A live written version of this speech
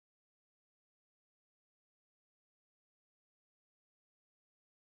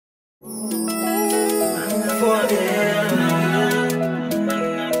DJ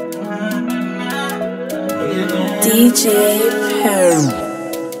Perf.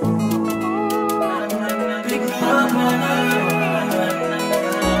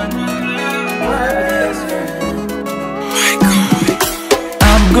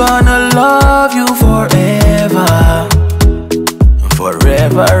 I'm gonna love you forever,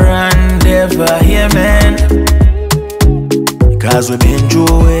 forever and ever, yeah man. Cause we've been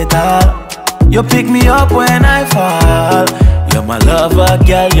through it all. You pick me up when I fall. You're my lover,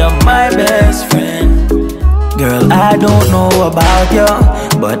 girl, you're my best friend. Girl, I don't know about you,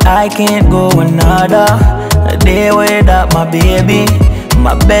 but I can't go another day without my baby.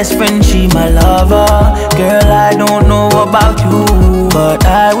 My best friend, she my lover. Girl, I don't know about you, but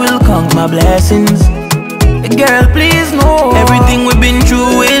I will count my blessings. Girl, please know everything we've been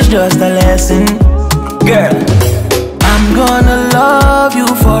through is just a lesson. Girl, I'm gonna love you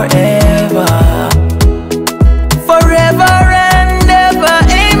forever, forever and ever,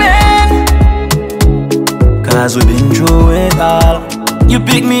 amen. Cause we've been through it all. You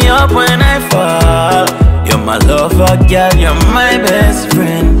pick me up when I fall. You're my lover, girl, you're my best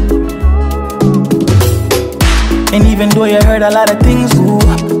friend. And even though you heard a lot of things, ooh,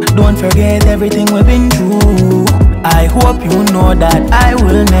 don't forget everything we've been through. I hope you know that I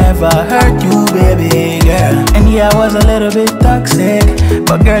will never hurt you, baby girl. And yeah, I was a little bit toxic,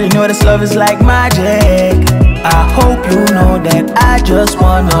 but girl, you know this love is like magic. I hope you know that I just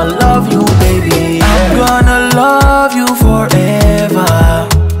wanna love you, baby girl. I'm gonna love you forever,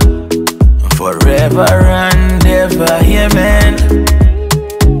 forever and ever, yeah man.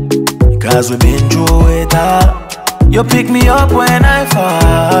 Cause we've been through it all. You pick me up when I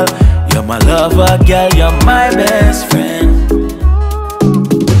fall. You're my lover, girl, you're my best friend.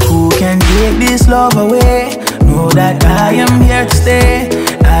 Who can take this love away? Know that I am here to stay.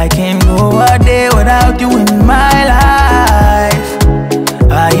 I can't go a day without you in my life.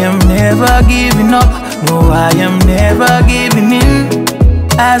 I am never giving up. No, I am never giving in.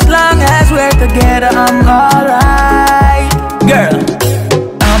 As long as we're together, I'm alright. Girl,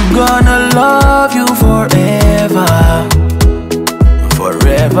 I'm gonna love you forever,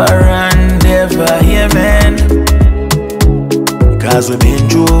 forever and ever, yeah man. Cause we've been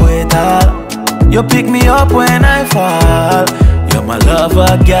through it all. You pick me up when I fall. You're my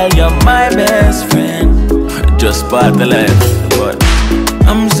lover, girl, you're my best friend. Just part the life, but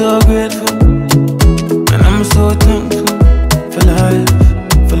I'm so grateful and I'm so thankful for life.